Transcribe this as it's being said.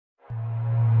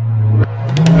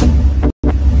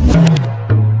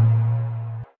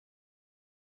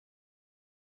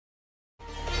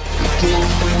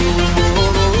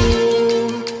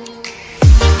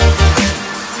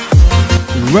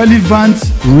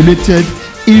relevant related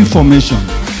information.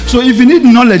 So if you need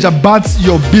knowledge about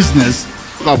your business,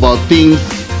 about things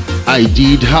I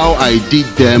did, how I did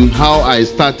them, how I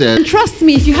started. And trust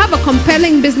me, if you have a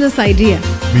compelling business idea,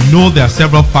 we know there are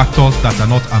several factors that are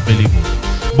not available.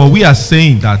 But we are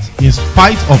saying that in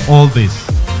spite of all this,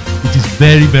 it is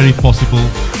very, very possible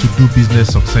to do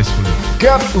business successfully.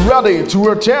 Get ready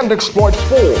to attend Exploit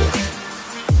 4,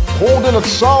 holding at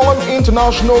Salem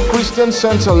International Christian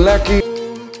Centre, Lekki,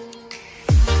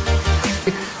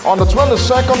 on the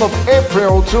 22nd of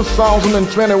April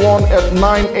 2021 at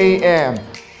 9 a.m.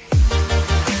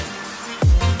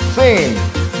 Theme: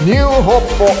 New Hope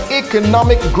for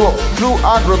Economic Growth through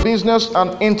Agrobusiness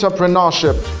and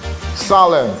Entrepreneurship.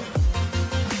 Salem,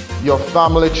 your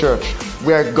family church,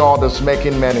 where God is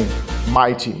making many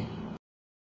mighty.